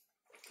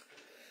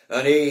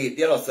 And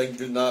the other thing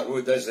down that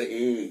road is that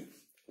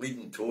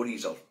leading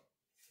Tories are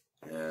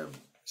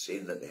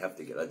saying that they have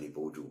to get rid of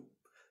Bojo.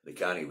 They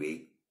can't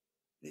wait.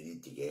 They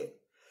need to get.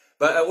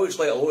 But it looks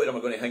like a lot of them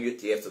are going to hang out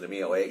to after the May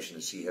election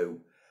and see how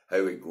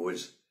it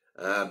goes.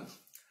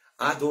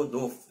 I don't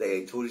know if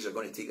the Tories are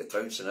going to take the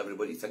trouncing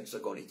everybody thinks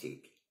they're going to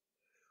take.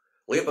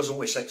 Labour's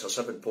only 6 or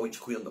 7 points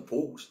clear in the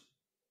polls.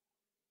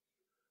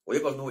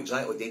 Labour's not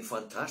exactly doing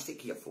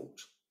fantastic here,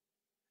 folks.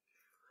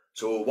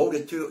 So will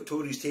the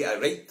Tories take a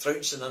right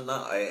trouncing in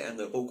that in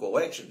the local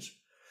elections?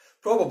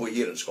 Probably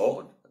here in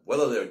Scotland.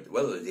 Whether they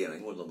do in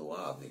England or not,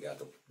 I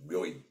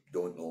really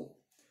don't know.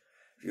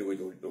 Really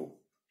don't know.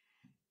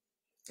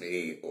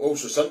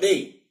 Also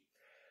Sunday,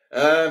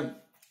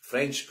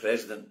 French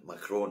President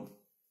Macron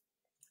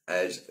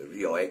is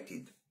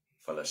re-elected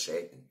for a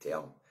second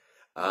term,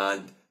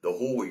 and the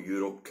whole of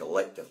Europe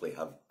collectively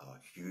have a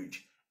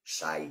huge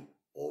sigh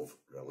of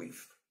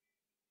relief.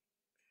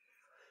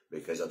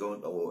 Because I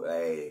don't know,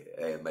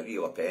 Marie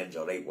Le Pen's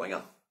a right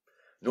winger,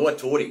 no a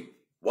Tory,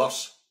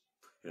 worse,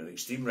 an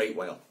extreme right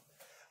winger,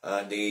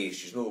 and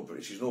she's no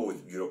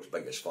Europe's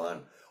biggest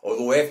fan.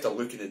 Although after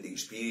looking at the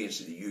experience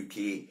of the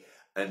UK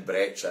and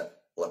Brexit,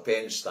 Le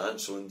Pen's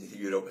stance on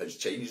Europe has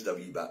changed a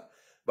wee bit.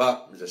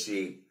 But as I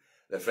say,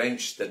 the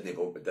French didn't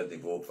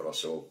vote for her,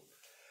 so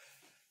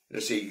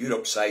as I say,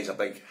 Europe sighs a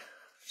big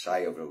sigh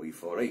of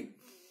relief. All right.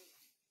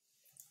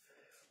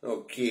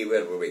 Okay,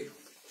 where were we?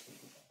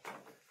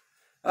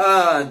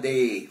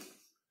 And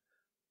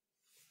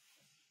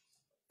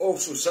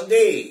also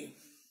Sunday,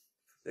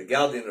 the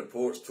Guardian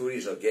reports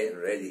Tories are getting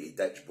ready to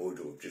ditch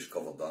Bojo. We've just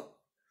covered that.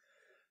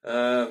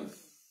 And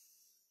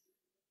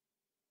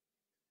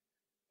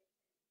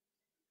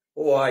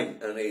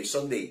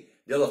Sunday,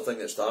 the other thing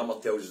that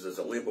Starmer tells us is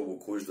that Labour will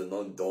close the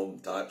non-dom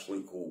tax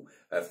loophole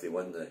if they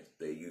win the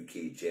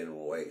UK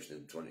general election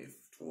in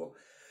 2024.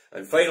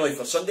 And finally,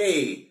 for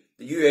Sunday,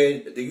 the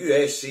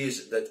US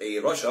says that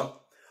Russia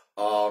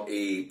are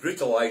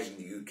brutalising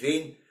the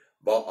Ukraine,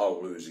 but are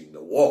losing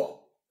the war.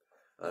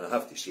 And I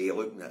have to say,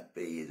 looking at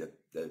the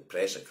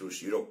press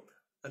across Europe,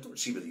 I don't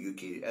see where the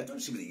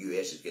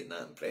US is getting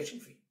that impression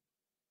from.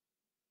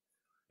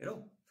 You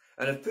know,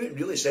 and if Putin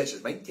really sets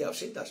his mind to it, I've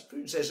said this,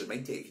 Putin sets his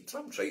mind to it, he can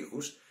Trump try to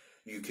host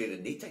Ukraine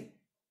in no time.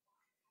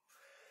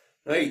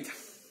 Right,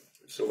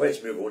 so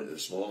let's move on to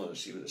this morning and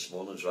see what this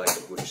morning's right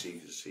I'm going to say,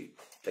 because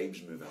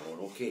time's moving on.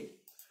 Okay,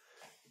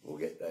 we'll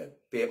get the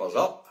papers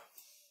up.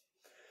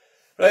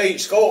 Right,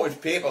 Scotland's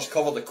papers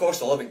cover the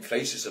cost of living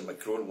crisis and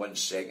Macron wins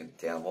second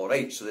term.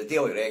 Alright, so the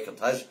Daily Record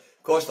has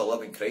cost of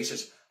living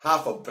crisis,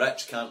 half of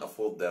Brits can't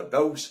afford their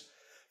bills,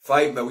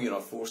 5 million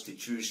are forced to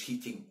choose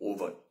heating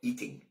over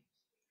eating.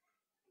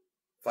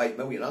 5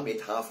 million, I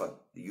made half of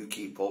the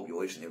UK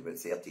population, about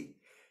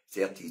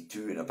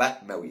 32 and a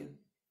bit million.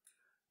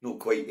 Not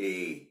quite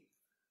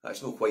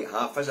that's not quite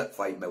half, is it?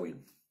 5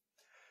 million.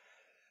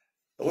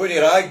 The Looney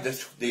Rag,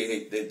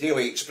 the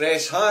Daily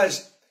Express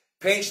has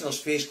pensioners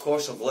face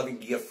cost of living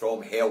gear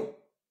from hell.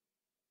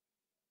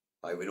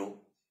 Aye, we know.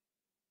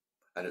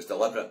 And it's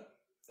deliberate.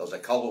 There's a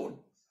colour on.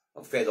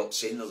 I'm fed up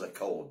saying there's a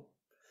colour on.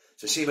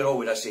 It's the same at all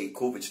when I say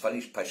COVID's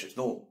finished, pish, it's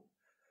no.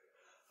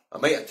 I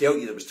might have told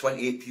you there was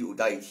 28 people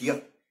died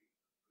here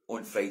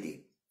on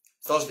Friday.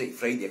 Thursday to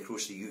Friday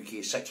across the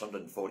UK,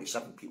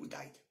 647 people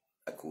died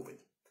of COVID.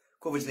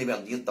 COVID's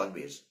nowhere near done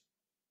with us.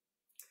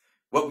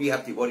 What we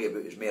have to worry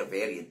about is more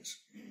variants.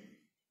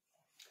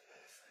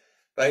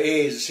 But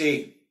as I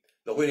say,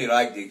 the Looney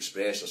Rag, the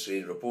Express are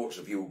saying reports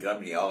reveal grim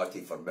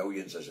reality for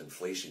millions as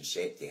inflation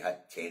set to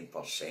hit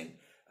 10%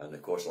 and the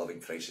cost of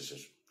living crisis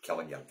is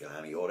killing your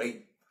granny,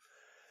 alright.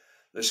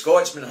 The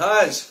Scotsman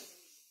has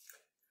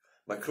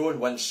Macron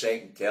wins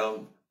second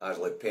term as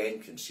Le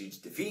Pen concedes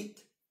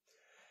defeat.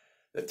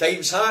 The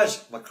Times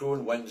has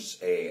Macron vows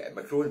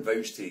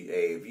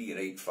to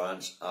reunite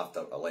France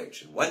after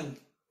election win.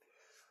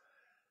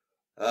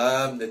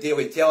 The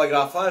Daily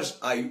Telegraph has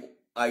I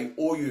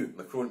owe you,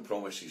 Macron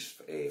promises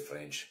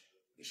French.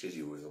 He says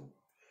he owes them.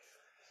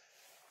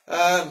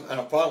 And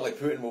apparently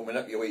Putin will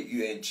manipulate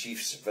UN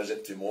chief's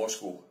visit to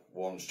Moscow,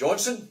 warns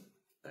Johnson.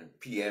 And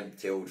PM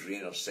tells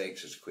Rayner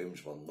sexist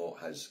claims were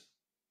not his.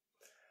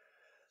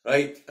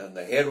 Right, and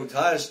the Herald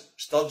has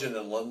Sturgeon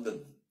in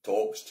London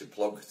talks to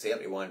plug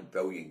 31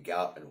 billion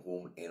gap in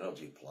home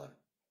energy plan.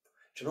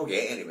 She'll not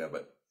get anywhere,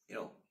 but, you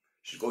know,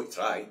 she's got to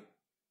try.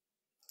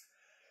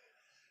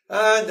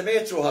 And the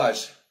Metro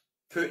has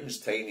Putin's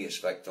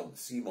tiniest victim,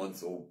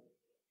 3-month-old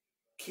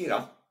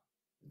Kira,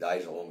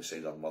 dies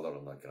alongside her mother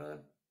and her gran.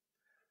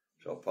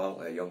 So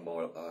apparently a young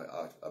mother,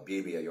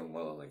 a young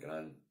mother and a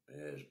gran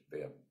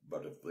were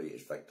the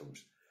latest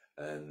victims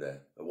in the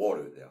war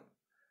out there.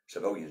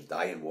 Civilians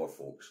die in war,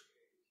 folks.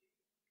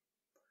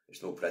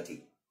 It's no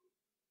pretty.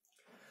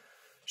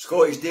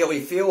 Scottish Daily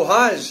Fail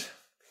has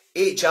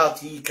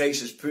HRT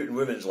crisis putting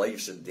women's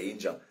lives in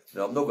danger.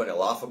 Now, I'm not going to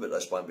laugh about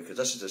this one because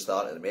this is the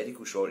start of the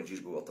medical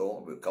shortages we were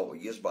talking about a couple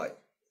of years back.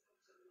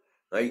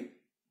 Right?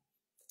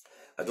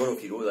 I don't know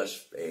if you know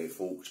this,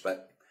 folks,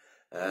 but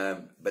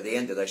by the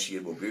end of this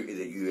year we'll go to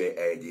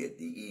the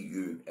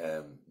EU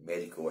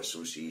Medical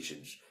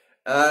Association's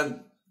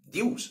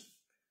deals.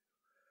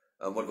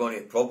 And we're going to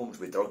have problems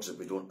with drugs that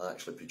we don't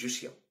actually produce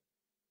here.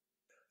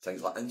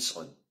 things like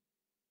insulin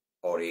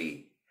or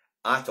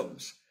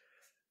atoms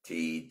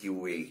to deal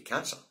with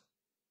cancer,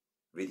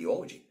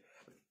 radiology.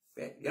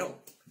 You know,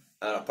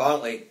 and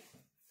apparently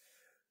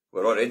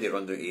we're already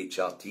run out of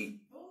HRT,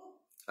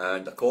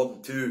 and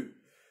according to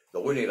the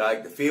loony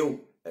rag, the fail,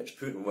 it's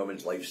putting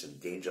women's lives in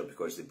danger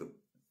because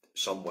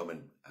some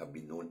women have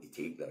been known to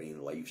take their own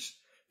lives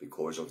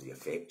because of the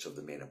effects of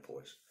the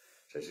menopause.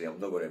 So I say, I'm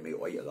not going to make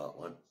light of that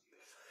one.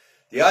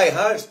 The eye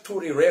has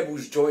Tory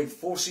rebels joined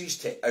forces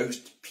to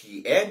oust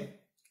PM.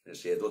 I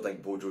say, I don't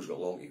think Bojo's got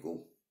long to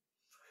go.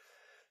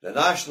 The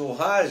National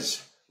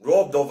has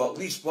robbed of at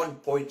least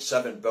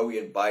 1.7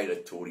 billion by the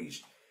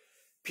Tories.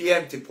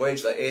 PM to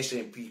pledge that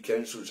SNP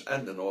councils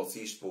in the North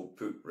East will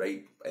put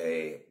right,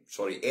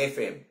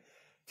 FM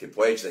to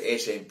pledge that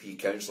SNP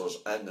councillors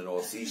in the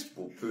North East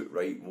will put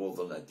right more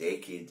than a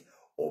decade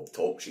of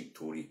toxic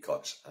Tory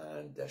cuts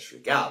and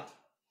disregard.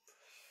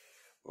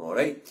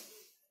 Alright,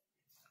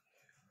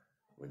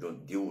 we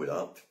don't deal with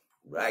that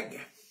rag,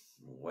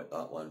 we'll let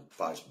that one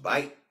pass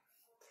by.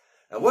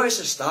 And what is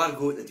the Star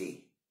go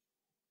today?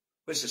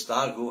 What's the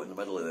Star go in the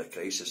middle of the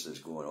crisis that's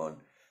going on?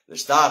 The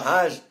Star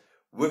has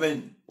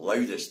women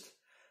loudest,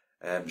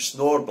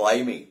 snore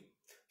blimey.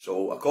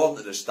 So according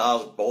to the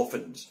Star's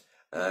boffins,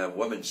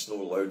 women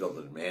snore louder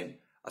than men.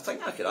 I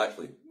think I could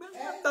actually,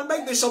 there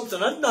might be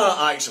something in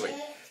that actually.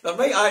 There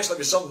might actually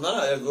be something in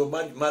it,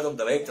 although Madam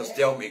Director's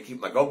telling me to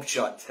keep my gob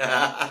shut.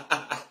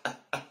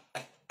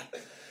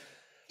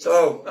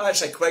 So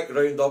that's a quick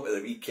round up of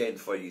the weekend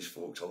for you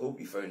folks. I hope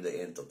you found it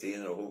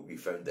entertaining, I hope you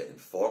found it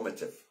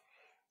informative.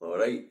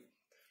 Alright.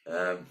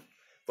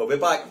 We'll be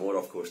back more,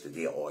 of course,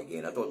 today all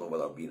again. I don't know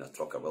whether I'll be in a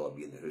truck or whether I'll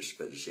be in the house,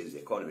 but it says the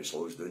economy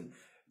slows down,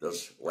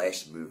 there's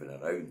less moving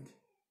around,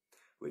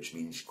 which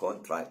means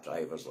contract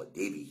drivers like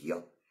Davy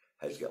here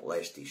has got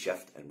less to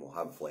shift and will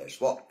have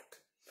less work.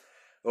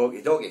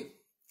 Okie dokie.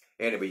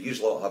 Anyway, you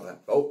lot have it.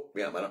 Oh,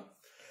 wait a minute.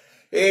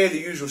 The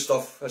usual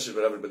stuff. This is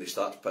where everybody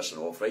starts pissing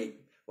off, right?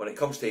 When it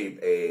comes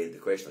to the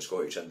question of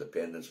Scottish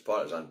independence,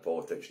 partisan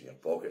politics in your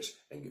pockets,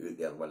 and get out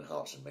there and win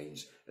hearts and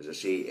minds. As I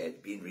say,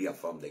 it's been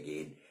reaffirmed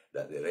again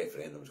that the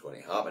referendum is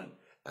going to happen,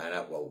 and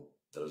it will.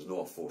 There is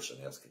no force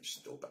on earth can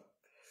stop it.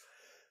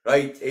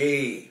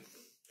 Right,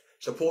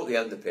 support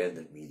the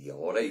independent media,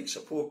 alright?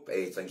 Support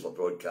things like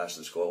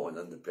Broadcasting Scotland,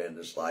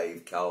 Independence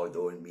Live,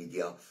 Caledon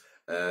Media,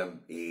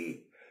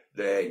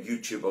 the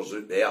YouTubers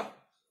out there.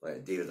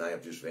 Like David and I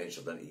have just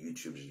ventured into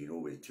YouTube, as you know,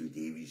 with the two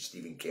Davies.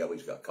 Stephen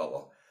Kelly's got a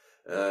couple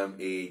of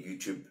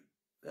YouTube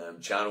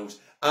channels,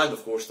 and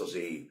of course there's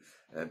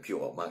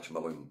people like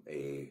Maximilian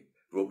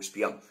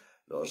Robespierre,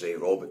 there's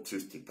Robert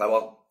Truth to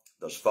Power,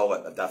 there's Phil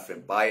at A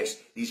Different Bias.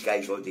 These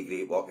guys all do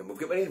great work, and we've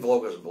got our own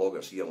vloggers and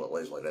bloggers here like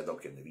Leslie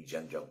Riddock and the wee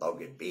Ginger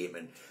Doug and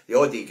Bateman. They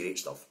all do great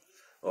stuff.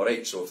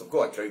 Alright, so if they've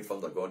got a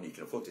crowdfunder going, you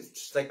can afford to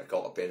stick a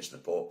couple of pence in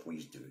the pot,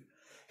 please do.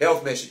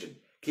 Health messaging.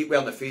 Keep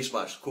wearing the face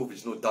mask.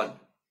 COVID's not done.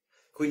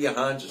 Clean your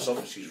hands and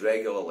surfaces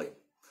regularly.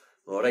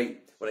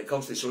 Alright, when it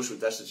comes to social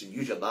distancing,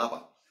 use your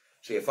napper.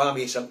 Say if I'm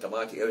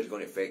asymptomatic, how is it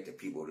going to affect the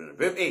people around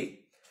about me?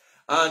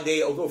 And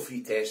although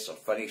free tests are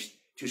finished,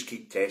 just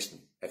keep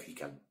testing if you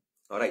can.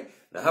 Alright,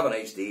 now have a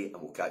nice day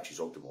and we'll catch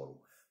you all tomorrow.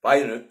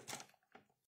 Bye now.